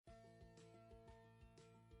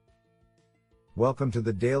Welcome to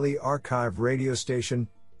the Daily Archive radio station,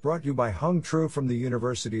 brought to you by Hung Tru from the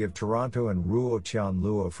University of Toronto and Ruo Tian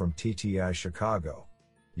Luo from TTI Chicago.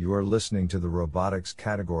 You are listening to the Robotics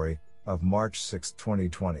category of March 6,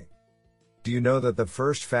 2020. Do you know that the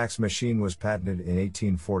first fax machine was patented in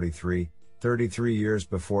 1843, 33 years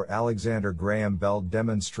before Alexander Graham Bell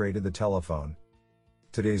demonstrated the telephone?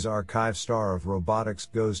 Today's archive star of robotics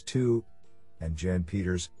goes to, and Jen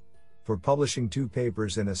Peters, for publishing 2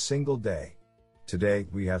 papers in a single day. Today,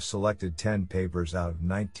 we have selected 10 papers out of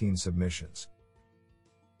 19 submissions.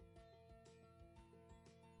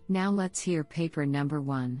 Now let's hear paper number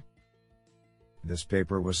 1. This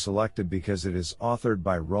paper was selected because it is authored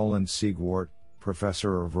by Roland Siegwart,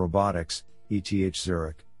 Professor of Robotics, ETH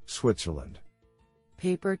Zurich, Switzerland.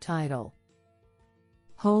 Paper title: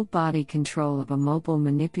 Whole Body Control of a Mobile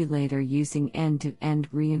Manipulator Using End-to-End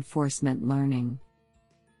Reinforcement Learning.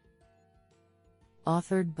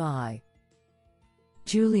 Authored by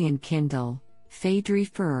Julian Kindle, Phaedre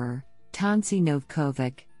Furrer, Tansi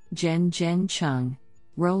Novkovic, Jen Chung,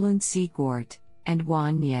 Roland Siegwart, and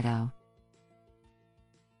Juan Nieto.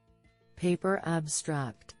 Paper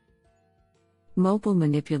abstract: Mobile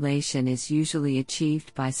manipulation is usually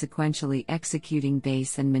achieved by sequentially executing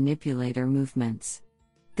base and manipulator movements.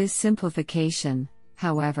 This simplification,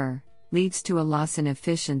 however, leads to a loss in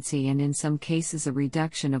efficiency and in some cases a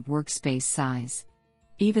reduction of workspace size.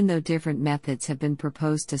 Even though different methods have been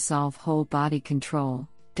proposed to solve whole body control,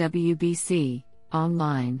 WBC,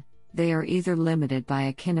 online, they are either limited by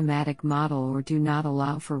a kinematic model or do not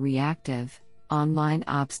allow for reactive, online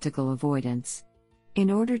obstacle avoidance.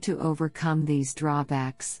 In order to overcome these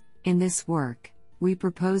drawbacks, in this work, we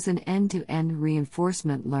propose an end-to-end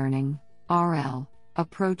reinforcement learning, RL,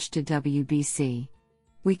 approach to WBC.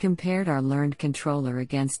 We compared our learned controller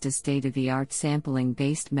against a state-of-the-art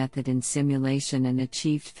sampling-based method in simulation and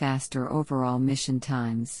achieved faster overall mission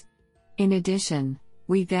times. In addition,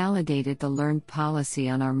 we validated the learned policy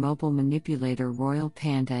on our mobile manipulator Royal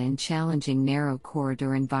Panda in challenging narrow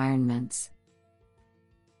corridor environments.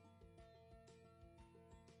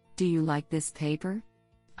 Do you like this paper?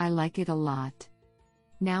 I like it a lot.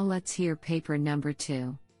 Now let's hear paper number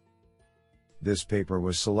 2. This paper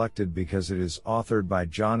was selected because it is authored by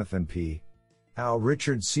Jonathan P. Howe,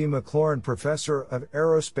 Richard C. McLaurin, Professor of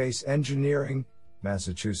Aerospace Engineering,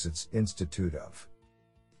 Massachusetts Institute of.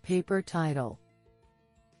 Paper title: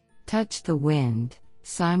 Touch the Wind,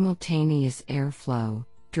 Simultaneous Airflow,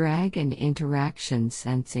 Drag and Interaction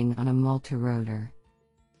Sensing on a Multirotor.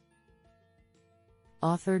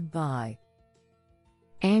 Authored by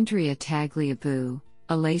Andrea Tagliabue,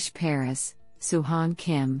 Alaish Paris, Suhan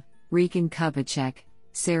Kim, Regan Kubicek,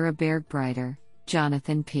 Sarah Bergbreiter,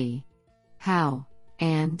 Jonathan P. Howe,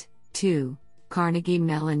 and 2. Carnegie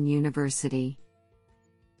Mellon University.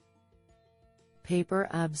 Paper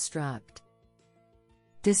abstract: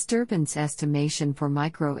 Disturbance estimation for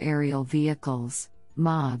microaerial vehicles,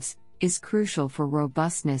 MAVs, is crucial for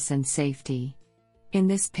robustness and safety. In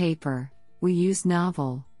this paper, we use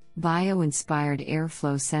novel, bio-inspired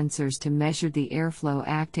airflow sensors to measure the airflow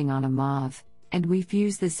acting on a MAV, and we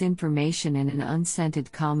fuse this information in an unscented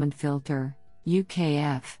Kalman filter,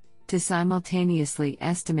 UKF, to simultaneously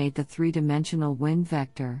estimate the 3-dimensional wind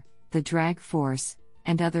vector, the drag force,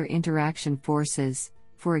 and other interaction forces,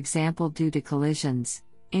 for example due to collisions,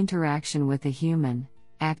 interaction with a human,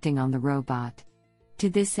 acting on the robot. To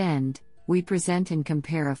this end, we present and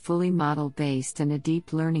compare a fully model-based and a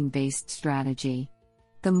deep learning-based strategy.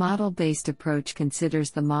 The model-based approach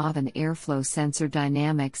considers the MAV and airflow sensor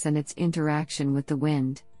dynamics and its interaction with the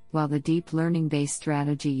wind, while the deep learning-based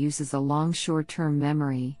strategy uses a long short-term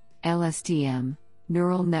memory, LSTM,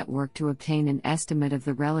 neural network to obtain an estimate of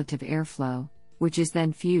the relative airflow, which is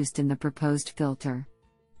then fused in the proposed filter.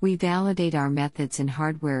 We validate our methods in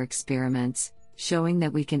hardware experiments, showing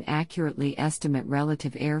that we can accurately estimate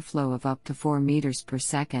relative airflow of up to 4 meters per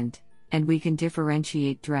second, and we can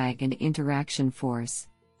differentiate drag and interaction force.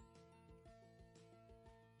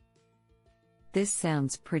 This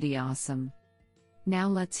sounds pretty awesome. Now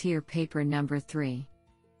let's hear paper number 3.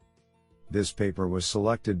 This paper was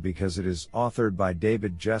selected because it is authored by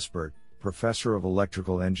David Jespert, Professor of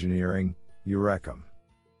Electrical Engineering, URECM.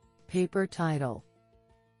 Paper title: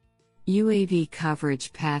 UAV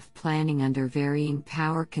Coverage Path Planning Under Varying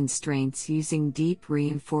Power Constraints Using Deep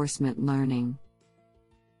Reinforcement Learning.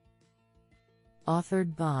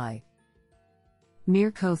 Authored by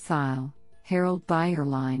Mirko Thiel, Harold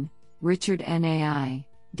Bayerlein, Richard Nai,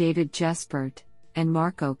 David Jespert, and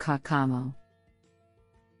Marco Caccamo.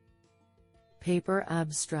 Paper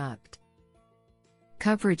abstract: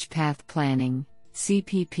 Coverage Path Planning,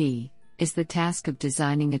 CPP, is the task of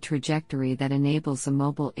designing a trajectory that enables a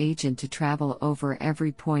mobile agent to travel over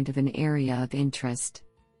every point of an area of interest.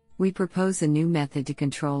 We propose a new method to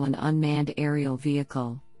control an unmanned aerial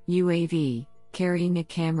vehicle, UAV, carrying a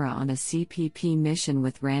camera on a CPP mission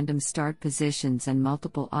with random start positions and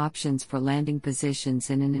multiple options for landing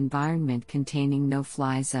positions in an environment containing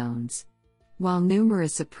no-fly zones. While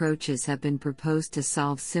numerous approaches have been proposed to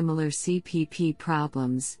solve similar CPP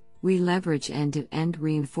problems, we leverage end-to-end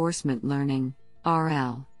reinforcement learning,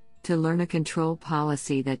 RL, to learn a control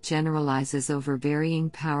policy that generalizes over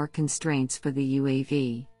varying power constraints for the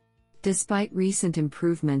UAV. Despite recent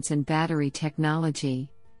improvements in battery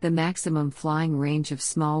technology, the maximum flying range of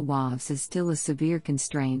small UAVs is still a severe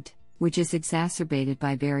constraint, which is exacerbated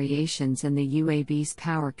by variations in the UAV's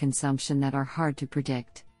power consumption that are hard to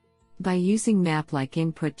predict. By using map-like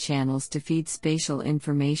input channels to feed spatial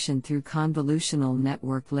information through convolutional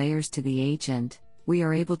network layers to the agent, we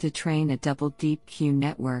are able to train a double deep Q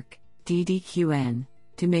network, DDQN,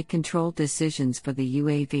 to make control decisions for the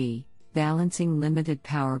UAV, balancing limited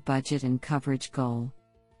power budget and coverage goal.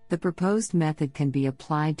 The proposed method can be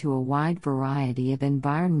applied to a wide variety of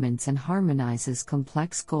environments and harmonizes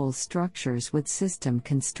complex goal structures with system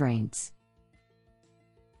constraints.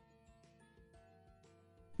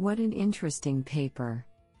 What an interesting paper.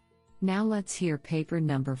 Now let's hear paper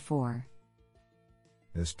number 4.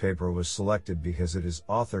 This paper was selected because it is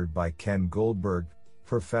authored by Ken Goldberg,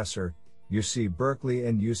 Professor, UC Berkeley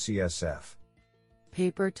and UCSF.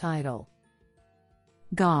 Paper title: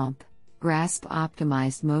 GOMP, Grasp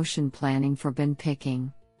Optimized Motion Planning for Bin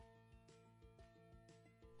Picking.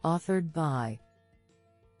 Authored by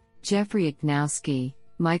Jeffrey Ignowski,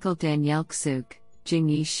 Michael Danielczuk,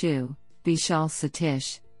 Jingyi Xu, Vishal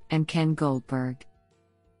Satish, and Ken Goldberg.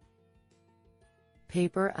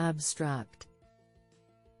 Paper abstract: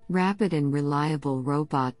 Rapid and reliable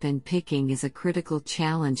robot bin picking is a critical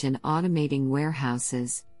challenge in automating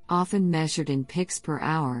warehouses, often measured in picks per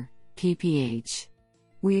hour, pph.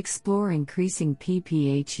 We explore increasing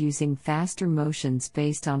pph using faster motions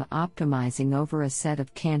based on optimizing over a set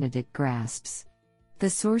of candidate grasps. The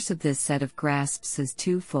source of this set of grasps is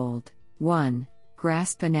twofold. 1.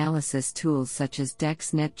 Grasp analysis tools such as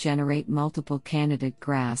DexNet generate multiple candidate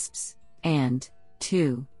grasps, and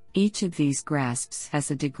 2. Each of these grasps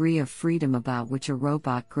has a degree of freedom about which a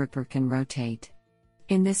robot gripper can rotate.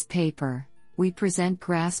 In this paper, we present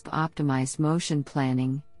Grasp Optimized Motion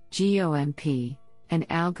Planning, GOMP, an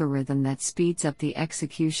algorithm that speeds up the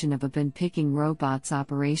execution of a bin-picking robot's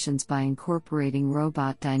operations by incorporating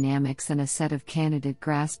robot dynamics and a set of candidate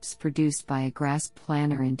grasps produced by a grasp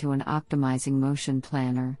planner into an optimizing motion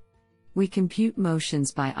planner. We compute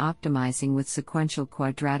motions by optimizing with sequential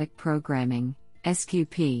quadratic programming,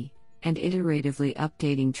 SQP, and iteratively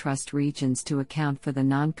updating trust regions to account for the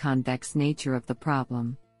non-convex nature of the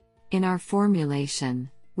problem. In our formulation,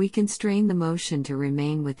 we constrain the motion to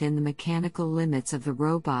remain within the mechanical limits of the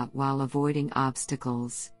robot while avoiding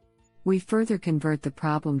obstacles. We further convert the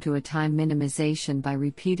problem to a time minimization by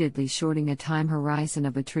repeatedly shorting a time horizon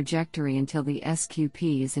of a trajectory until the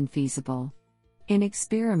SQP is infeasible. In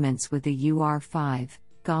experiments with the UR5,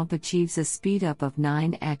 GOMP achieves a speedup of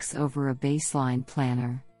 9x over a baseline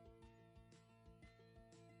planner.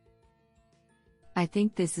 I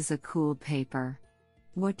think this is a cool paper.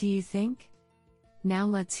 What do you think? Now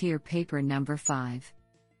let's hear paper number 5.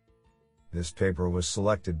 This paper was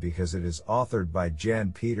selected because it is authored by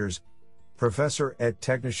Jan Peters, Professor at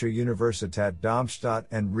Technische Universität Darmstadt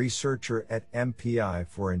and researcher at MPI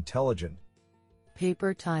for Intelligent.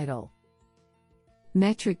 Paper title: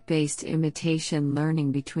 Metric-based imitation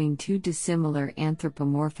learning between two dissimilar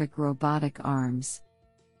anthropomorphic robotic arms.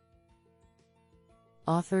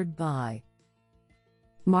 Authored by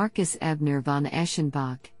Marcus Ebner von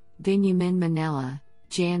Eschenbach, Benjamin Manella,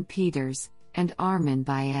 Jan Peters, and Armin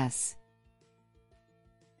Baez.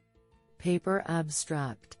 Paper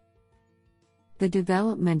abstract: The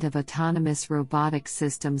development of autonomous robotic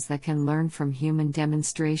systems that can learn from human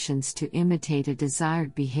demonstrations to imitate a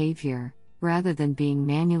desired behavior, rather than being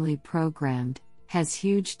manually programmed, has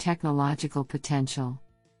huge technological potential.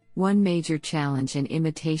 One major challenge in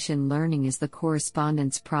imitation learning is the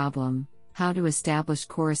correspondence problem: how to establish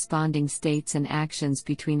corresponding states and actions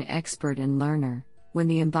between expert and learner, when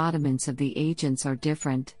the embodiments of the agents are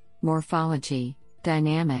different, morphology,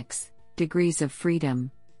 dynamics, degrees of freedom,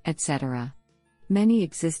 etc. Many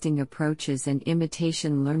existing approaches in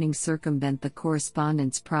imitation learning circumvent the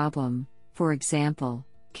correspondence problem, for example,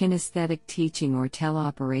 kinesthetic teaching or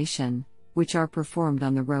teleoperation, which are performed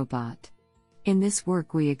on the robot. In this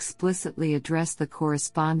work, we explicitly address the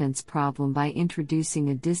correspondence problem by introducing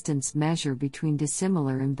a distance measure between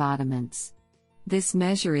dissimilar embodiments. This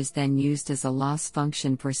measure is then used as a loss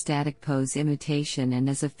function for static pose imitation and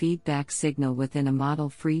as a feedback signal within a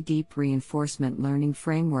model-free deep reinforcement learning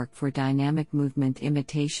framework for dynamic movement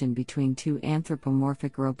imitation between two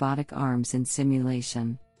anthropomorphic robotic arms in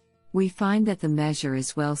simulation. We find that the measure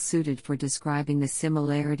is well suited for describing the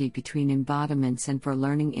similarity between embodiments and for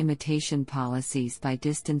learning imitation policies by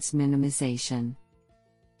distance minimization.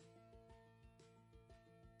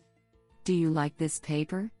 Do you like this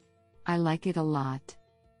paper? I like it a lot.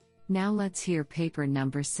 Now let's hear paper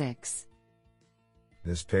number 6.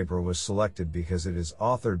 This paper was selected because it is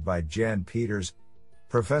authored by Jan Peters,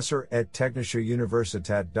 professor at Technische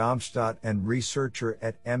Universität Darmstadt and researcher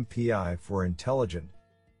at MPI for Intelligent.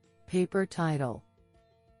 Paper title: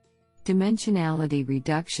 Dimensionality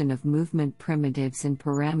Reduction of Movement Primitives in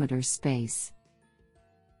Parameter Space.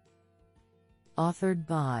 Authored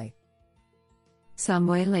by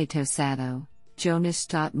Samuele Tosato, Jonas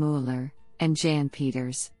Stadtmüller, and Jan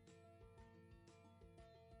Peters.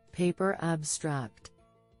 Paper abstract: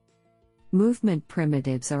 Movement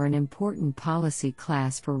primitives are an important policy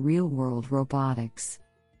class for real-world robotics.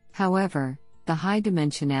 However, the high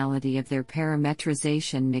dimensionality of their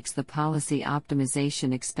parametrization makes the policy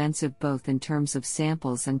optimization expensive both in terms of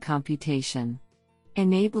samples and computation.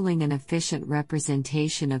 Enabling an efficient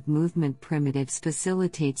representation of movement primitives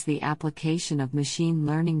facilitates the application of machine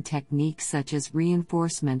learning techniques such as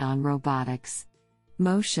reinforcement on robotics.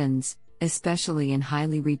 Motions, especially in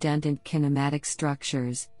highly redundant kinematic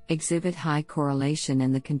structures, exhibit high correlation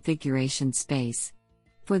in the configuration space.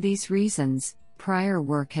 For these reasons, prior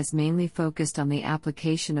work has mainly focused on the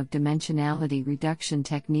application of dimensionality reduction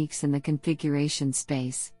techniques in the configuration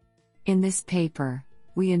space. In this paper,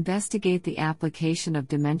 we investigate the application of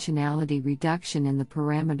dimensionality reduction in the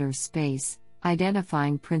parameter space,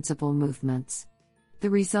 identifying principal movements. The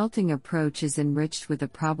resulting approach is enriched with a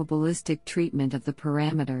probabilistic treatment of the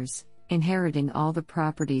parameters, inheriting all the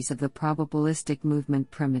properties of the probabilistic movement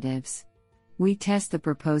primitives. We test the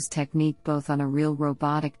proposed technique both on a real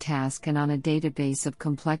robotic task and on a database of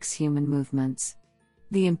complex human movements.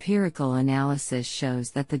 The empirical analysis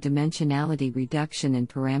shows that the dimensionality reduction in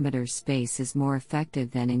parameter space is more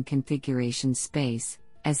effective than in configuration space,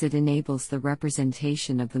 as it enables the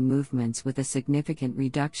representation of the movements with a significant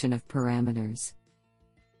reduction of parameters.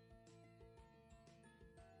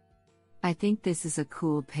 I think this is a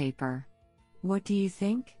cool paper. What do you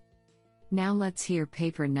think? Now let's hear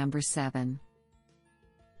paper number 7.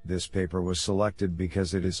 This paper was selected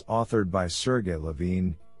because it is authored by Sergey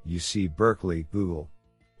Levine, UC Berkeley, Google,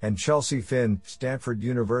 and Chelsea Finn, Stanford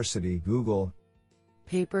University, Google.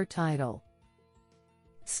 Paper title: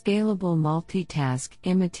 Scalable Multitask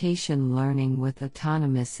Imitation Learning with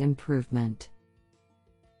Autonomous Improvement.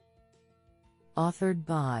 Authored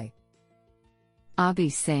by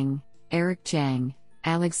Abhi Singh, Eric Zhang,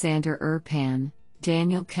 Alexander Urpan,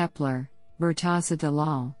 Daniel Kepler, Murtaza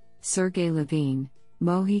Dalal, Sergey Levine,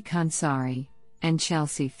 Mohi Kansari, and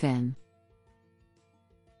Chelsea Finn.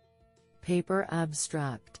 Paper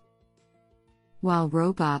abstract: While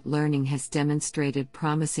robot learning has demonstrated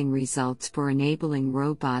promising results for enabling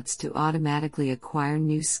robots to automatically acquire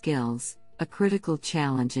new skills, a critical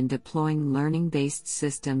challenge in deploying learning-based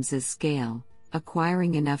systems is scale,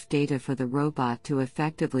 acquiring enough data for the robot to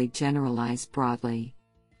effectively generalize broadly.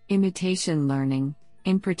 Imitation learning,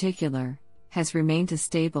 in particular, has remained a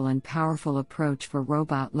stable and powerful approach for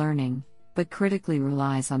robot learning, but critically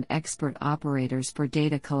relies on expert operators for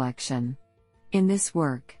data collection. In this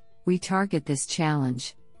work, we target this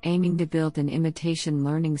challenge, aiming to build an imitation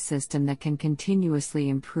learning system that can continuously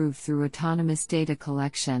improve through autonomous data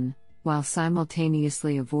collection, while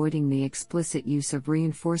simultaneously avoiding the explicit use of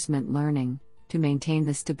reinforcement learning, to maintain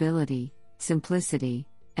the stability, simplicity,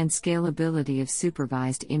 and scalability of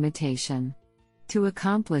supervised imitation. To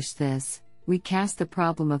accomplish this, we cast the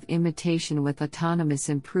problem of imitation with autonomous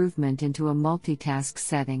improvement into a multitask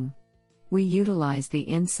setting. We utilize the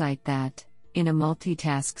insight that, in a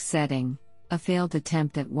multitask setting, a failed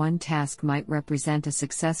attempt at one task might represent a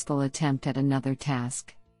successful attempt at another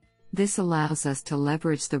task. This allows us to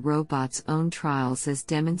leverage the robot's own trials as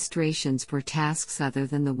demonstrations for tasks other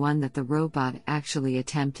than the one that the robot actually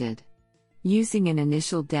attempted. Using an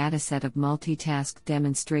initial dataset of multitask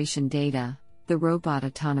demonstration data, the robot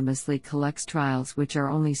autonomously collects trials which are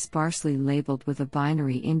only sparsely labeled with a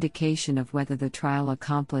binary indication of whether the trial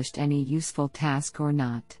accomplished any useful task or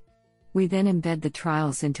not. We then embed the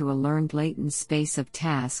trials into a learned latent space of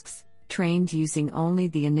tasks, trained using only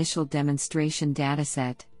the initial demonstration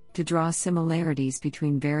dataset, to draw similarities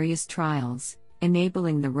between various trials,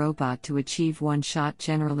 enabling the robot to achieve one-shot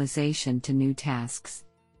generalization to new tasks.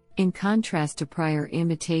 In contrast to prior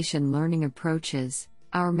imitation learning approaches,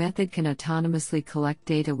 our method can autonomously collect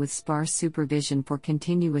data with sparse supervision for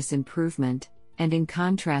continuous improvement, and in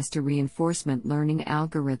contrast to reinforcement learning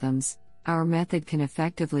algorithms, our method can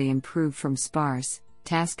effectively improve from sparse,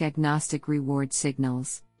 task-agnostic reward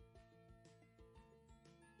signals.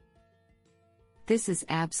 This is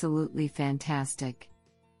absolutely fantastic.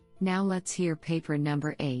 Now let's hear paper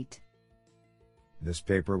number 8. This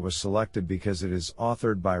paper was selected because it is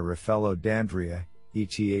authored by Raffaello D'Andrea,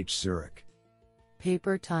 ETH Zurich.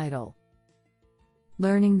 Paper title: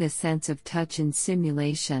 Learning the Sense of Touch in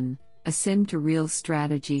Simulation, a Sim-to-Real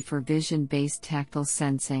Strategy for Vision-Based Tactile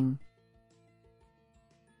Sensing.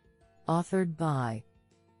 Authored by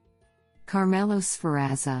Carmelo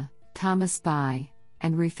Sferrazza, Thomas Bai,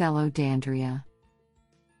 and Raffaello D'Andrea.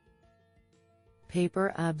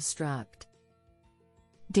 Paper abstract: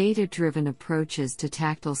 Data-driven approaches to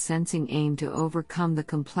tactile sensing aim to overcome the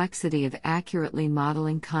complexity of accurately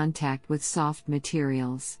modeling contact with soft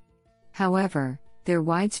materials. However, their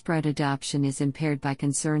widespread adoption is impaired by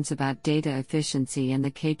concerns about data efficiency and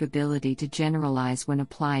the capability to generalize when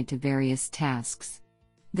applied to various tasks.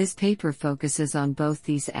 This paper focuses on both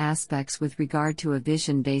these aspects with regard to a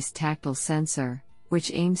vision-based tactile sensor,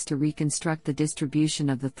 which aims to reconstruct the distribution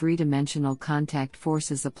of the three-dimensional contact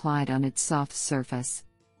forces applied on its soft surface.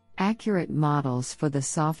 Accurate models for the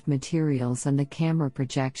soft materials and the camera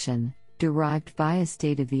projection, derived via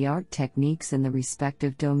state-of-the-art techniques in the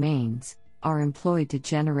respective domains, are employed to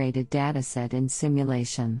generate a dataset in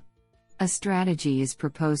simulation. A strategy is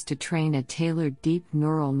proposed to train a tailored deep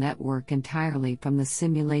neural network entirely from the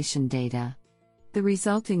simulation data. The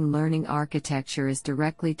resulting learning architecture is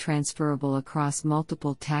directly transferable across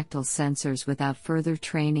multiple tactile sensors without further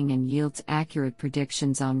training and yields accurate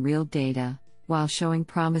predictions on real data, while showing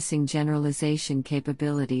promising generalization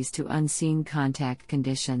capabilities to unseen contact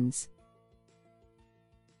conditions.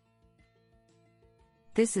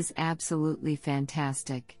 This is absolutely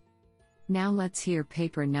fantastic. Now let's hear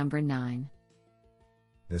paper number 9.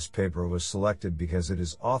 This paper was selected because it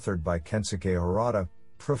is authored by Kensuke Harada,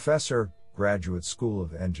 Professor, Graduate School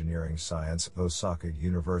of Engineering Science, Osaka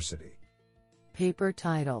University. Paper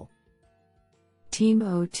title: Team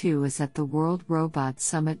O2 is at the World Robot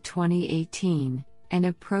Summit 2018, an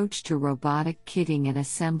approach to robotic kitting and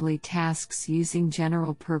assembly tasks using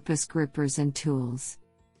general-purpose grippers and tools.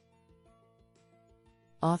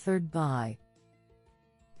 Authored by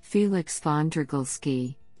Felix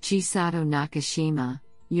Vondrogalski, Chisato Nakashima,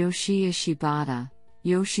 Yoshia Shibata,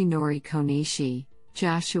 Yoshinori Konishi,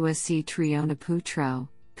 Joshua C. Trionaputro,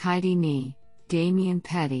 Kaidi Ni, Damien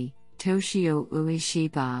Petty, Toshio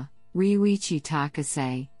Ueshiba, Ryuichi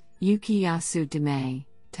Takase, Yukiyasu Dame,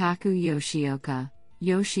 Taku Yoshioka,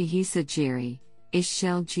 Yoshihisa Jiri,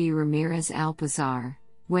 Ishel G. Ramirez Alpazar,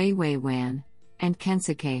 Wei Wan, and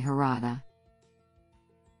Kensuke Harada.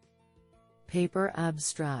 Paper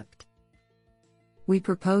abstract: We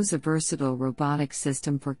propose a versatile robotic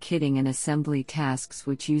system for kitting and assembly tasks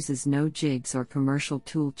which uses no jigs or commercial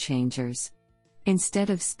tool changers. Instead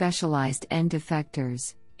of specialized end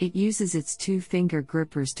effectors, it uses its two-finger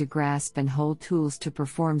grippers to grasp and hold tools to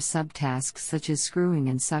perform subtasks such as screwing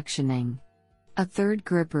and suctioning. A third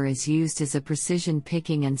gripper is used as a precision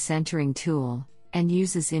picking and centering tool, and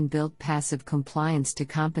uses inbuilt passive compliance to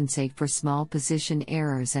compensate for small position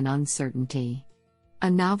errors and uncertainty. A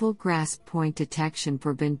novel grasp point detection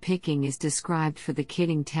for bin picking is described for the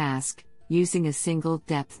kitting task, using a single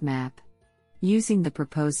depth map. Using the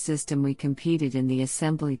proposed system, we competed in the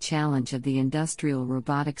assembly challenge of the Industrial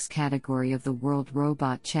Robotics category of the World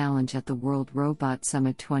Robot Challenge at the World Robot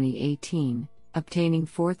Summit 2018, obtaining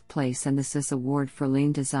 4th place and the SIS Award for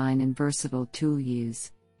lean design and versatile tool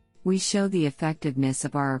use. We show the effectiveness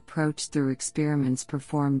of our approach through experiments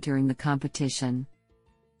performed during the competition.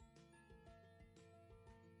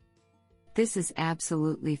 This is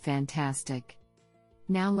absolutely fantastic.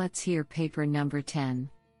 Now let's hear paper number 10.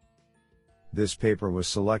 This paper was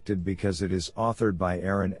selected because it is authored by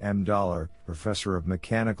Aaron M. Dollar, Professor of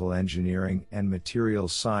Mechanical Engineering and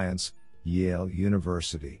Materials Science, Yale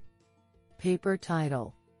University. Paper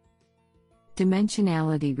title: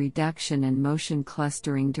 Dimensionality Reduction and Motion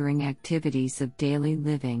Clustering During Activities of Daily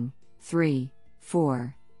Living, 3,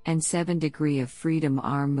 4, and 7 Degree of Freedom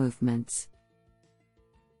Arm Movements.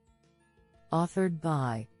 Authored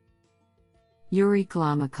by Yuri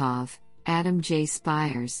Glomikov, Adam J.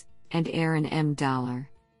 Spires, and Aaron M. Dollar.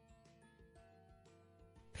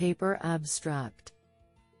 Paper abstract: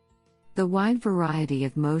 The wide variety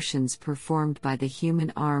of motions performed by the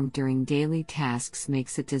human arm during daily tasks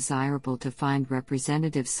makes it desirable to find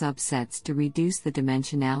representative subsets to reduce the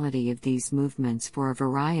dimensionality of these movements for a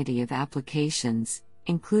variety of applications,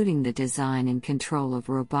 including the design and control of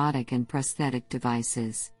robotic and prosthetic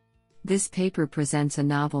devices. This paper presents a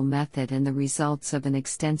novel method and the results of an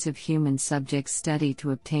extensive human subject study to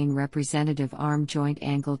obtain representative arm joint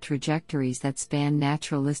angle trajectories that span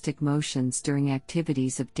naturalistic motions during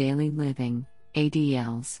activities of daily living,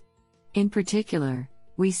 ADLs. In particular,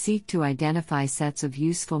 we seek to identify sets of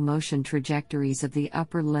useful motion trajectories of the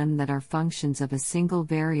upper limb that are functions of a single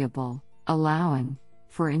variable, allowing,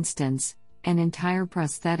 for instance, an entire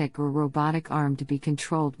prosthetic or robotic arm to be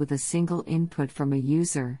controlled with a single input from a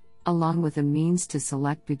user, along with a means to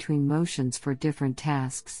select between motions for different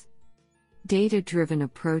tasks. Data-driven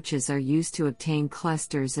approaches are used to obtain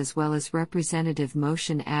clusters as well as representative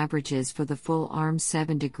motion averages for the full arm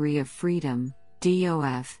 7 degree of freedom,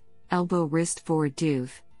 DOF, elbow wrist 4 doof,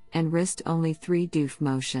 and wrist only 3 doof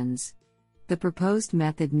motions. The proposed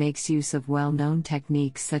method makes use of well-known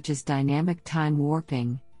techniques such as dynamic time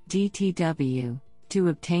warping, DTW, to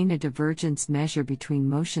obtain a divergence measure between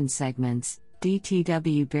motion segments,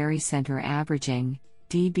 DTW barycenter averaging,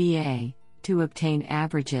 DBA, to obtain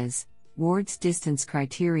averages, Ward's distance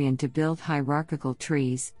criterion to build hierarchical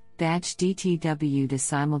trees, batch DTW to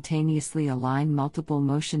simultaneously align multiple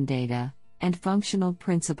motion data, and functional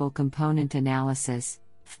principal component analysis,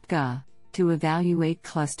 FPGA, to evaluate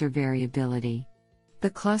cluster variability.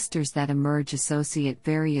 The clusters that emerge associate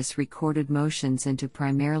various recorded motions into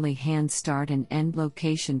primarily hand start and end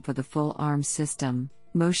location for the full arm system,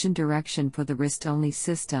 motion direction for the wrist-only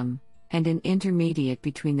system, and an intermediate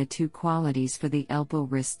between the two qualities for the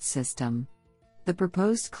elbow-wrist system. The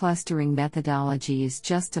proposed clustering methodology is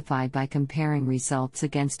justified by comparing results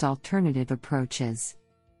against alternative approaches.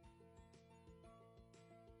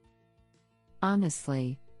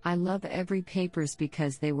 Honestly, I love every papers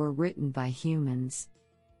because they were written by humans.